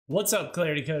What's up,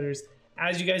 Clarity Coders?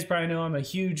 As you guys probably know, I'm a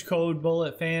huge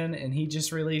CodeBullet fan, and he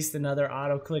just released another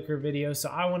auto clicker video, so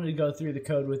I wanted to go through the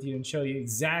code with you and show you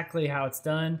exactly how it's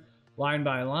done, line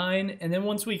by line. And then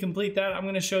once we complete that, I'm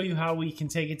going to show you how we can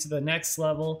take it to the next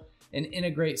level and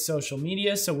integrate social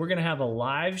media. So we're going to have a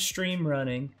live stream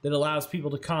running that allows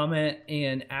people to comment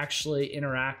and actually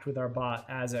interact with our bot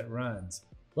as it runs.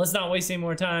 Let's not waste any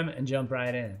more time and jump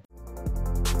right in.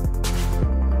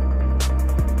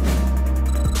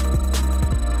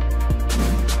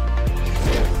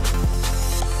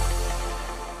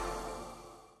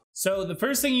 So the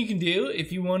first thing you can do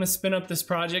if you want to spin up this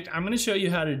project, I'm going to show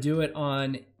you how to do it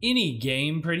on any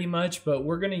game pretty much, but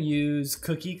we're going to use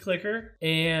Cookie Clicker,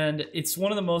 and it's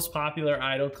one of the most popular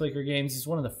idle clicker games. It's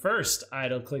one of the first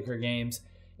idle clicker games,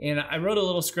 and I wrote a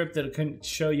little script that can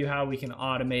show you how we can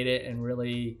automate it and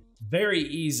really very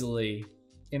easily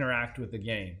interact with the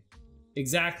game.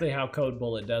 Exactly how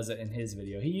CodeBullet does it in his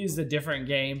video. He used a different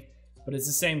game, but it's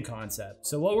the same concept.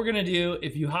 So what we're going to do,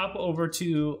 if you hop over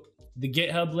to the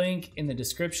GitHub link in the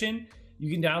description,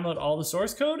 you can download all the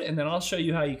source code, and then I'll show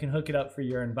you how you can hook it up for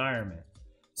your environment.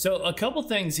 So a couple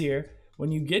things here.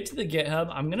 When you get to the GitHub,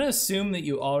 I'm going to assume that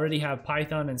you already have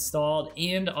Python installed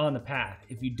and on the path.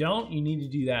 If you don't, you need to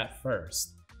do that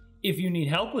first. If you need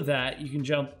help with that, you can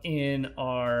jump in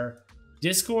our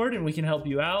Discord and we can help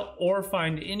you out, or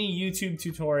find any YouTube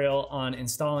tutorial on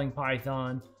installing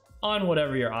Python on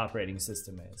whatever your operating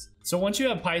system is. So once you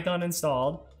have Python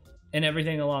installed and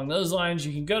everything along those lines,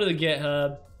 you can go to the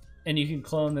GitHub and you can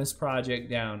clone this project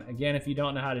down. Again, if you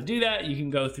don't know how to do that, you can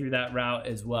go through that route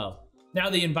as well. Now,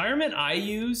 the environment I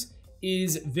use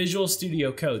is Visual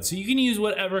Studio Code. So you can use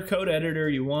whatever code editor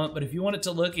you want, but if you want it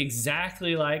to look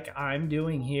exactly like I'm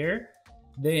doing here,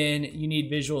 then you need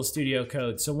Visual Studio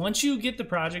Code. So once you get the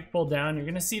project pulled down, you're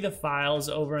gonna see the files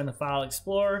over in the File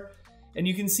Explorer, and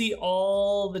you can see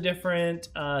all the different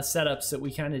setups that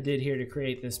we kind of did here to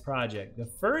create this project. The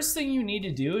first thing you need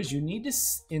to do is you need to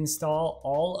install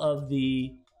all of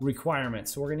the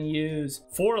requirements. So we're going to use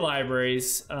 4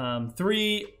 libraries.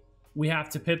 3 we have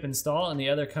to pip install, and the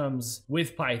other comes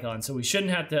with Python. So we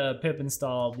shouldn't have to pip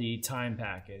install the time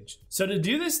package. So to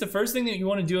do this, the first thing that you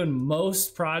want to do in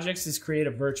most projects is create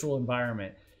a virtual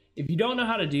environment. If you don't know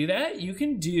how to do that, you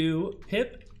can do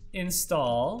pip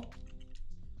install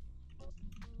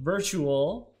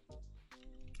virtual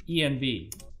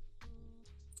env.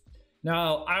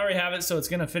 Now, I already have it, so it's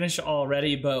going to finish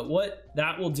already, but what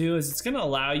that will do is it's going to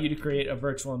allow you to create a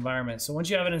virtual environment. So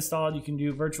once you have it installed, you can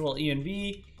do virtual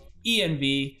env,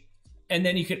 and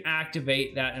then you can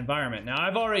activate that environment. Now,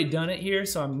 I've already done it here,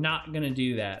 so I'm not going to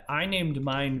do that. I named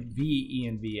mine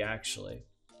venv, actually.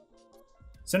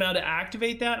 So now to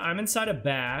activate that, I'm inside of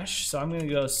bash, so I'm going to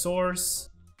go source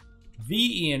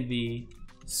venv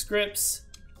scripts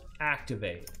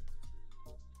activate.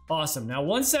 Awesome. Now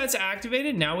once that's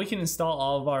activated, now we can install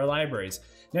all of our libraries.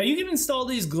 Now you can install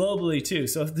these globally too.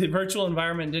 So if the virtual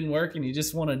environment didn't work and you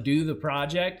just want to do the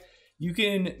project, you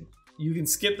can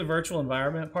skip the virtual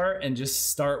environment part and just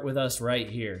start with us right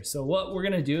here. So what we're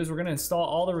going to do is we're going to install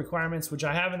all the requirements, which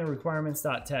I have in the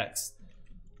requirements.txt.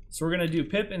 So we're going to do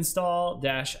pip install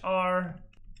 -r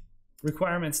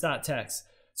requirements.txt.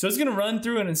 So it's going to run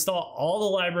through and install all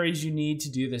the libraries you need to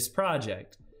do this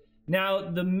project. Now,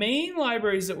 the main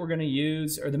libraries that we're going to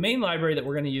use, or the main library that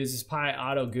we're going to use, is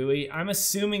PyAutoGUI. I'm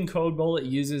assuming CodeBullet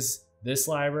uses this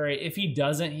library. If he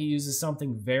doesn't, he uses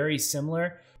something very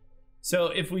similar. So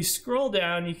if we scroll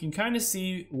down, you can kind of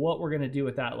see what we're going to do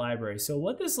with that library. So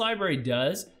what this library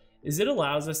does is it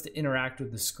allows us to interact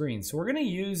with the screen. So we're going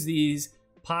to use these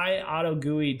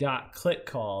PyAutoGUI.click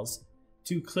calls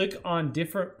to click on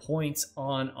different points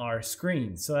on our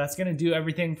screen. So that's going to do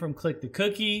everything from click the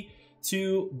cookie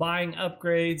to buying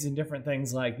upgrades and different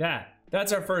things like that.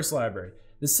 That's our first library.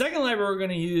 The second library we're going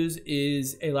to use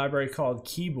is a library called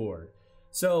Keyboard.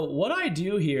 So what I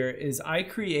do here is I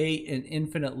create an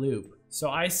infinite loop.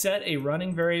 So I set a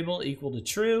running variable equal to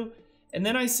true, and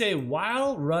then I say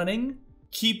while running,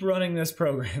 keep running this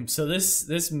program. So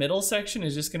this middle section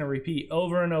is just going to repeat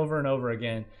over and over and over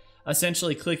again,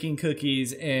 essentially clicking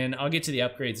cookies, and I'll get to the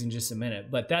upgrades in just a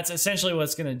minute, but that's essentially what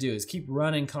it's going to do, is keep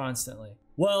running constantly.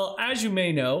 Well, as you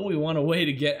may know, we want a way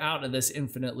to get out of this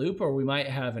infinite loop, or we might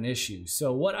have an issue.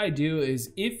 So what I do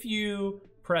is if you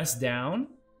press down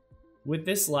with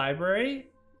this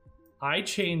library, I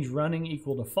change running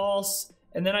equal to false,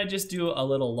 and then I just do a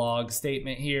little log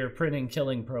statement here, printing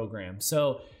killing program.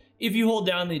 So if you hold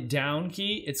down the down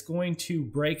key, it's going to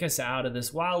break us out of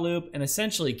this while loop and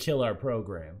essentially kill our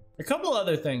program. A couple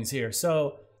other things here.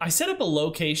 So I set up a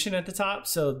location at the top.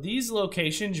 So these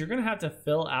locations, you're gonna have to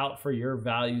fill out for your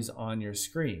values on your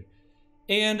screen.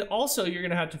 And also you're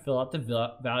gonna have to fill out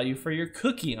the value for your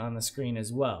cookie on the screen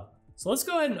as well. So let's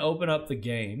go ahead and open up the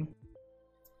game.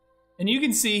 And you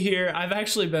can see here, I've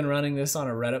actually been running this on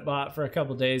a Reddit bot for a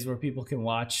couple days where people can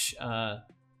watch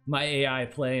my AI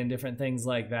play and different things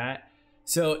like that.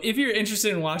 So if you're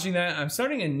interested in watching that, I'm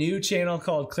starting a new channel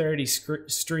called Clarity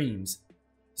Streams.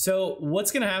 So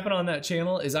what's gonna happen on that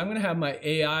channel is I'm gonna have my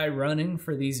AI running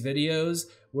for these videos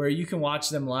where you can watch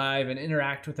them live and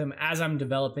interact with them as I'm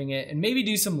developing it, and maybe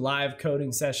do some live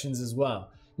coding sessions as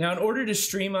well. Now, in order to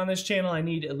stream on this channel, I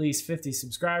need at least 50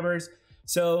 subscribers.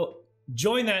 So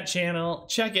join that channel,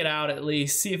 check it out at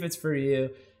least, see if it's for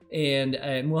you,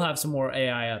 and we'll have some more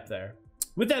AI up there.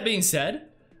 With that being said,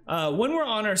 when we're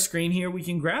on our screen here, we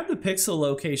can grab the pixel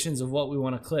locations of what we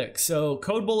want to click. So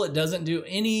CodeBullet doesn't do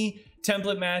any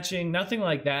template matching, nothing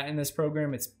like that in this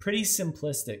program. It's pretty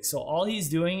simplistic. So all he's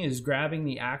doing is grabbing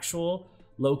the actual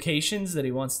locations that he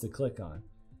wants to click on.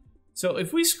 So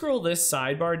if we scroll this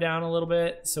sidebar down a little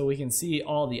bit so we can see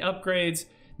all the upgrades.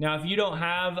 Now, if you don't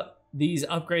have these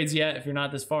upgrades yet, if you're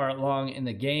not this far along in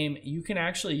the game, you can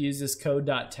actually use this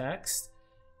code.txt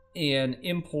and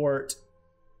import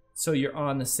so you're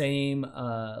on the same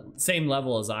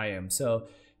level as I am. So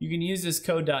you can use this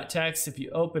code.txt. If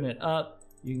you open it up,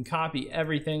 you can copy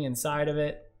everything inside of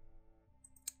it.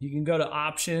 You can go to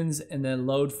options and then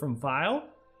load from file,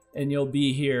 and you'll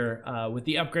be here with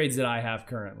the upgrades that I have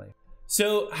currently.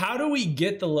 So how do we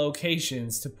get the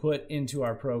locations to put into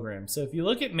our program? So if you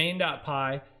look at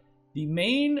main.py, the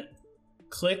main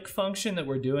click function that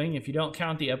we're doing, if you don't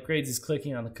count the upgrades, is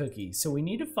clicking on the cookie. So we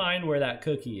need to find where that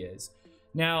cookie is.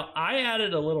 Now, I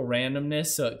added a little randomness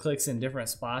so it clicks in different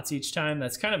spots each time.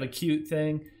 That's kind of a cute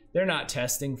thing. They're not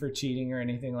testing for cheating or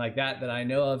anything like that I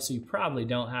know of, so you probably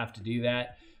don't have to do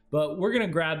that. But we're gonna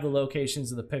grab the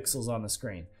locations of the pixels on the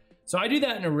screen. So I do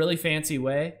that in a really fancy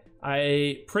way.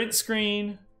 I print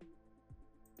screen,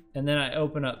 and then I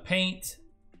open up Paint.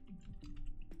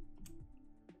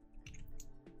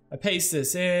 I paste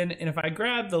this in, and if I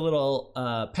grab the little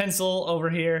pencil over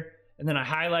here, and then I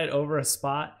highlight over a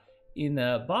spot, in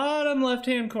the bottom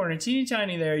left-hand corner, teeny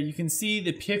tiny there, you can see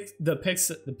the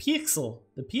pixel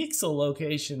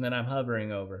location that I'm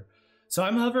hovering over. So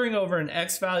I'm hovering over an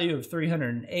X value of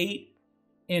 308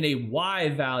 and a Y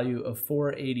value of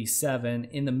 487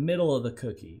 in the middle of the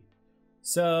cookie.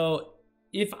 So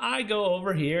if I go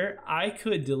over here, I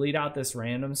could delete out this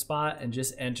random spot and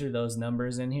just enter those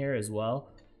numbers in here as well.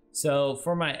 So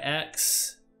for my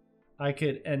X, I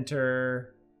could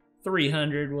enter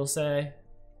 300, we'll say.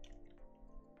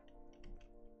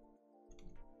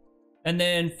 And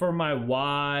then for my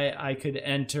Y, I could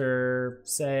enter,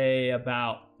 say,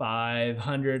 about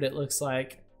 500, it looks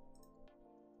like.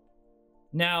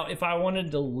 Now, if I wanted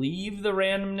to leave the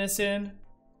randomness in,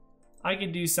 I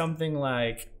could do something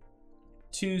like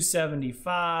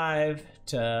 275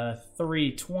 to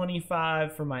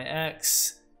 325 for my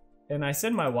X. And I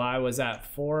said my Y was at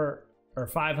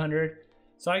 500.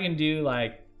 So I can do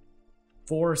like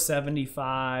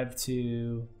 475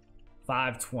 to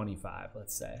 525,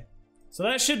 let's say. So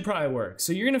that should probably work.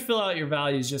 So you're gonna fill out your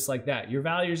values just like that. Your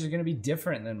values are gonna be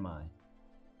different than mine.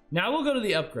 Now we'll go to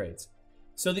the upgrades.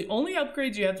 So the only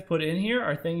upgrades you have to put in here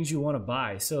are things you wanna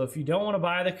buy. So if you don't wanna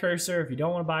buy the cursor, if you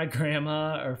don't wanna buy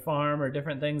grandma or farm or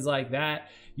different things like that,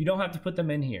 you don't have to put them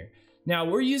in here. Now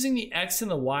we're using the X and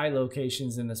the Y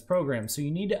locations in this program, so you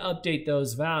need to update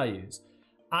those values.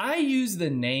 I use the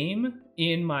name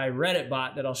in my Reddit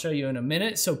bot that I'll show you in a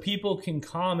minute so people can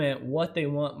comment what they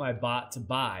want my bot to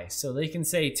buy. So they can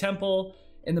say temple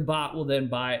and the bot will then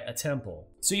buy a temple.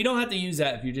 So you don't have to use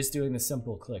that if you're just doing the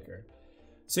simple clicker.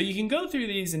 So you can go through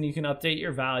these and you can update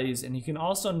your values, and you can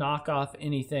also knock off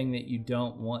anything that you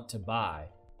don't want to buy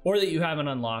or that you haven't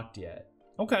unlocked yet.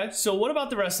 Okay, so what about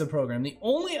the rest of the program? The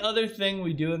only other thing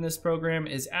we do in this program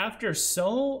is after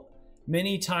so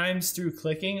many times through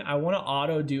clicking, I want to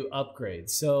auto do upgrades.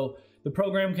 So the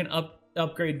program can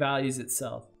upgrade values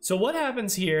itself. So what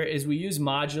happens here is we use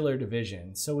modular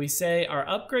division. So we say our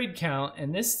upgrade count,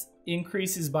 and this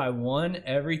increases by 1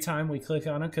 every time we click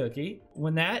on a cookie.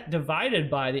 When that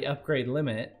divided by the upgrade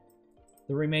limit,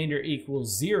 the remainder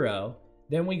equals 0,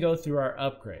 then we go through our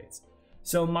upgrades.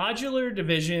 So modular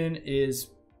division is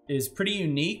pretty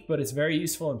unique, but it's very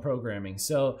useful in programming.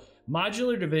 So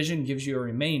modular division gives you a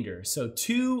remainder. So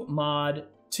 2 mod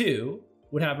 2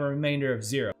 would have a remainder of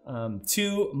 0.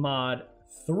 2 mod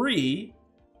 3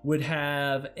 would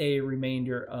have a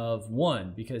remainder of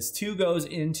 1 because 2 goes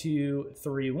into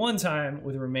 3 one time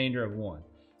with a remainder of 1,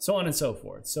 so on and so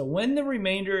forth. So when the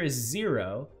remainder is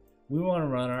 0, we want to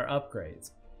run our upgrades.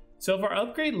 So if our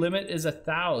upgrade limit is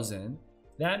 1,000,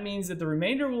 that means that the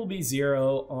remainder will be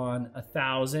 0 on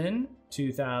 1,000,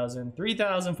 2,000,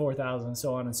 3,000, 4,000,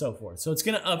 so on and so forth. So it's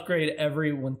going to upgrade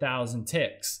every 1,000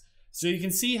 ticks. So you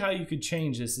can see how you could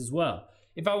change this as well.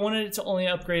 If I wanted it to only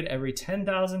upgrade every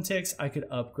 10,000 ticks, I could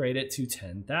upgrade it to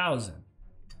 10,000.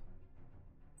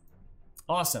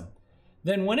 Awesome.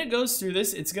 Then when it goes through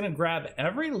this, it's going to grab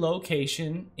every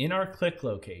location in our click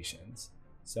locations.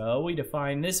 So we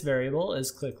define this variable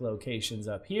as click locations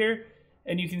up here,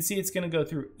 and you can see it's going to go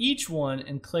through each one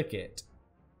and click it.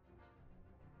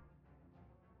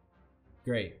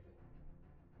 Great.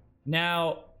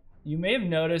 Now, you may have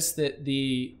noticed that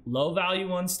the low value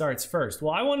one starts first.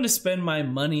 Well, I wanted to spend my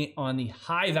money on the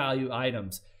high value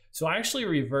items. So I actually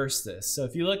reversed this. So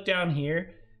if you look down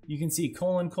here, you can see :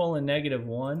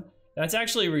 -1. That's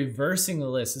actually reversing the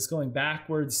list. It's going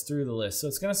backwards through the list. So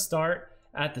it's going to start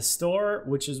at the store,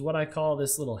 which is what I call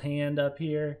this little hand up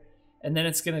here. And then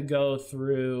it's going to go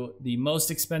through the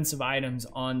most expensive items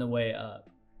on the way up.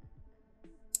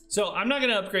 So I'm not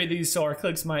going to upgrade these, so our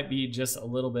clicks might be just a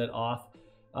little bit off.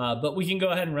 But we can go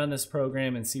ahead and run this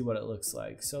program and see what it looks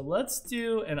like. So let's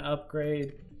do an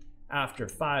upgrade after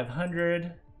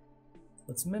 500.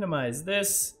 Let's minimize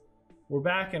this. We're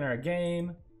back in our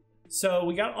game. So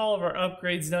we got all of our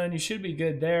upgrades done. You should be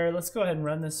good there. Let's go ahead and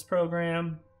run this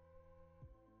program.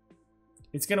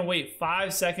 It's gonna wait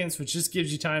 5 seconds, which just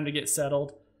gives you time to get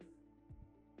settled.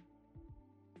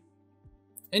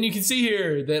 And you can see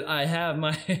here that I have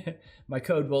my, my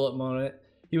code bullet moment.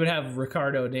 He would have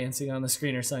Ricardo dancing on the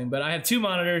screen or something, but I have 2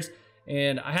 monitors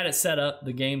and I had it set up,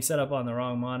 the game set up on the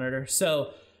wrong monitor.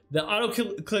 So the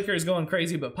auto clicker is going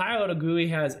crazy, but PyAutoGUI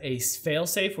has a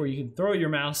failsafe where you can throw your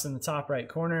mouse in the top right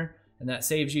corner and that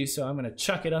saves you. So I'm gonna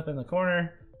chuck it up in the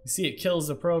corner. You see it kills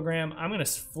the program. I'm gonna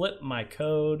flip my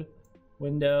code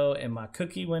window and my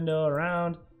cookie window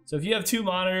around. So if you have 2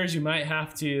 monitors, you might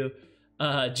have to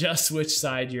adjust which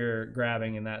side you're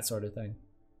grabbing and that sort of thing.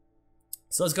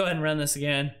 So let's go ahead and run this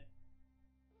again.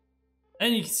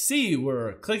 And you can see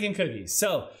we're clicking cookies.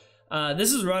 So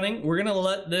this is running. We're gonna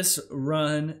let this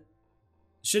run.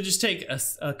 Should just take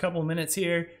a couple minutes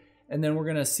here, and then we're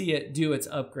gonna see it do its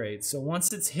upgrades. So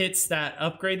once it hits that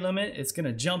upgrade limit, it's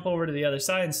gonna jump over to the other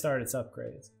side and start its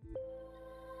upgrades.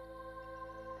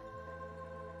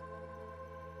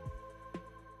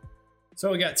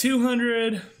 So we got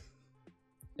 200,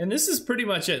 and this is pretty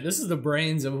much it. This is the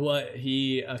brains of what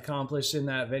he accomplished in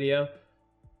that video.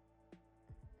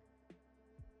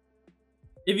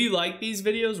 If you like these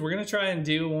videos, we're gonna try and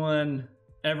do one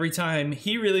every time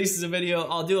he releases a video.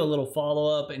 I'll do a little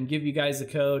follow-up and give you guys the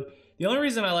code. The only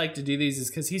reason I like to do these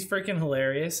is because he's freaking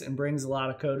hilarious and brings a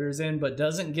lot of coders in, but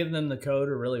doesn't give them the code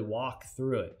or really walk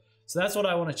through it. So that's what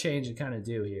I wanna change and kind of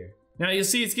do here. Now you'll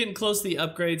see it's getting close to the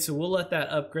upgrade, so we'll let that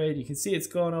upgrade. You can see it's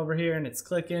going over here and it's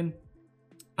clicking.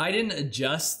 I didn't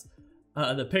adjust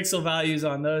the pixel values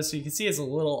on those, so you can see it's a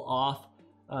little off,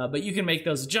 but you can make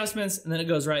those adjustments and then it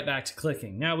goes right back to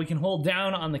clicking. Now we can hold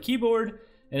down on the keyboard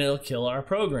and it'll kill our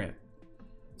program.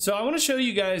 So I want to show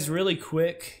you guys really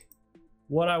quick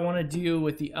what I want to do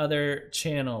with the other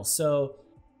channel. So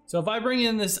if I bring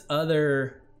in this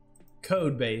other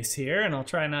code base here, and I'll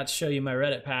try not to show you my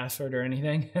Reddit password or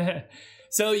anything.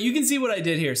 So you can see what I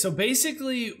did here. So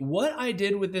basically what I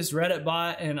did with this Reddit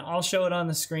bot, and I'll show it on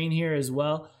the screen here as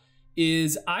well,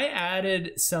 is I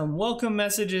added some welcome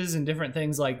messages and different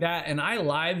things like that, and I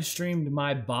live streamed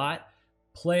my bot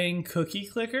playing Cookie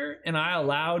Clicker, and I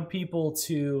allowed people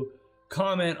to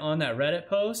comment on that Reddit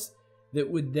post that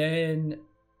would then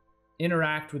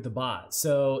interact with the bot.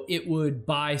 So it would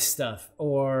buy stuff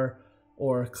or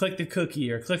click the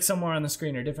cookie or click somewhere on the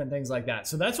screen or different things like that.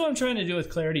 So that's what I'm trying to do with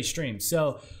Clarity Streams.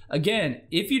 So again,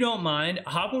 if you don't mind,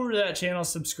 hop over to that channel,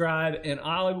 subscribe, and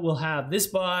I will have this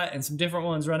bot and some different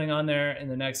ones running on there in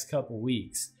the next couple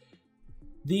weeks.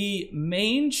 The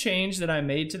main change that I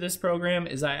made to this program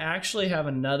is I actually have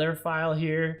another file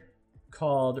here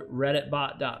called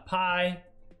redditbot.py.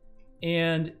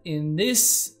 And in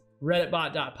this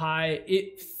redditbot.py,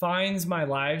 it finds my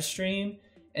live stream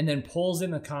and then pulls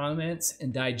in the comments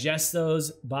and digests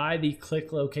those by the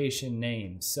click location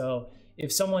name. So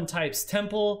if someone types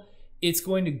temple, it's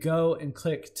going to go and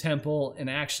click temple and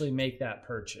actually make that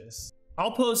purchase.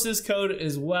 I'll post this code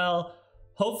as well.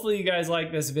 Hopefully you guys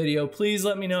like this video. Please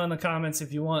let me know in the comments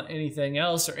if you want anything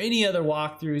else or any other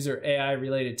walkthroughs or AI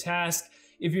related tasks.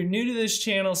 If you're new to this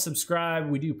channel, subscribe.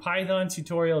 We do Python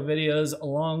tutorial videos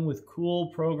along with cool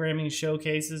programming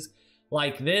showcases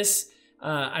like this.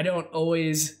 I don't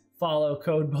always follow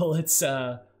Code Bullet's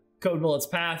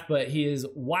path, but he is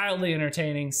wildly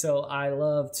entertaining, so I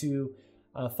love to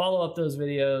follow up those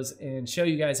videos and show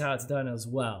you guys how it's done as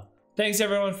well. Thanks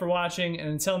everyone for watching, and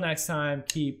until next time,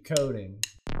 keep coding.